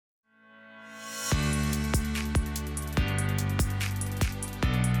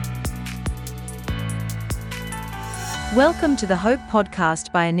Welcome to the Hope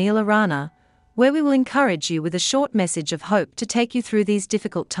Podcast by Anil Arana, where we will encourage you with a short message of hope to take you through these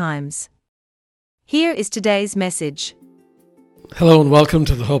difficult times. Here is today's message. Hello and welcome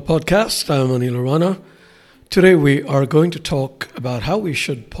to the Hope Podcast. I'm Anil Arana. Today we are going to talk about how we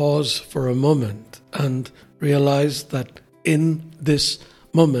should pause for a moment and realize that in this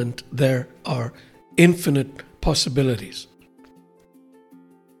moment there are infinite possibilities.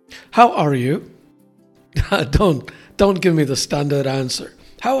 How are you? Don't give me the standard answer.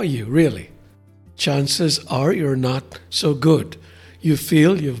 How are you, really? Chances are you're not so good. You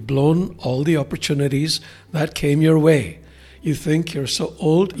feel you've blown all the opportunities that came your way. You think you're so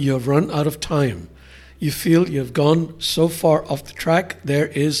old you've run out of time. You feel you've gone so far off the track there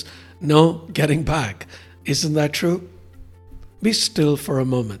is no getting back. Isn't that true? Be still for a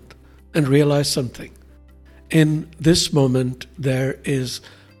moment and realize something. In this moment there is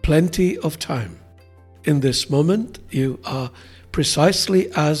plenty of time. In this moment, you are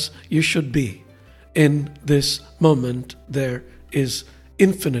precisely as you should be. In this moment, there is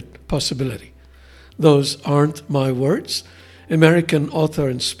infinite possibility. Those aren't my words. American author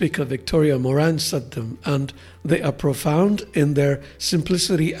and speaker Victoria Moran said them, and they are profound in their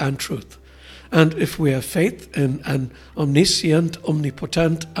simplicity and truth. And if we have faith in an omniscient,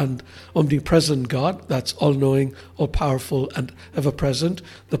 omnipotent, and omnipresent God that's all-knowing, all-powerful, and ever-present,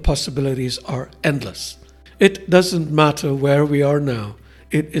 the possibilities are endless. It doesn't matter where we are now.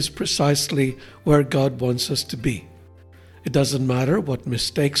 It is precisely where God wants us to be. It doesn't matter what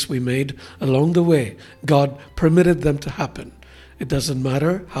mistakes we made along the way. God permitted them to happen. It doesn't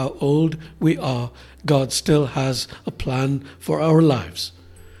matter how old we are. God still has a plan for our lives.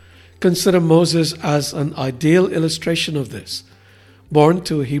 Consider Moses as an ideal illustration of this. Born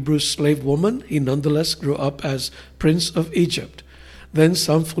to a Hebrew slave woman, he nonetheless grew up as Prince of Egypt. Then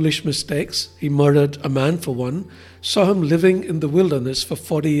some foolish mistakes, he murdered a man for one, saw him living in the wilderness for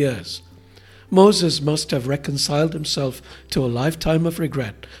 40 years. Moses must have reconciled himself to a lifetime of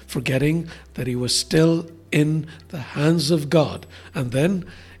regret, forgetting that he was still in the hands of God. And then,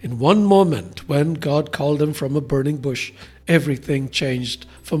 in one moment, when God called him from a burning bush, everything changed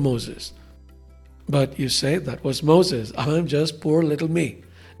for Moses. But you say, that was Moses. I'm just poor little me.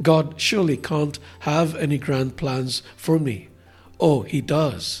 God surely can't have any grand plans for me. Oh, he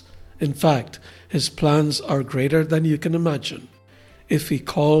does. In fact, his plans are greater than you can imagine. If he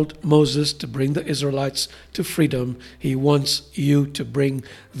called Moses to bring the Israelites to freedom, he wants you to bring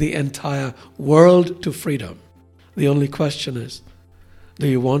the entire world to freedom. The only question is, do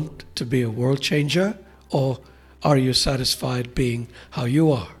you want to be a world changer, or are you satisfied being how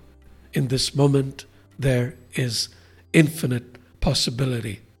you are? In this moment, there is infinite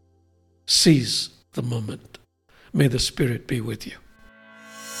possibility. Seize the moment. May the Spirit be with you.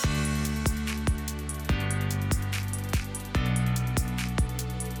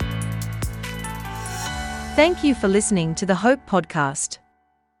 Thank you for listening to the Hope Podcast.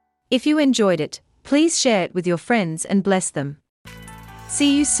 If you enjoyed it, please share it with your friends and bless them.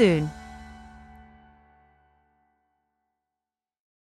 See you soon.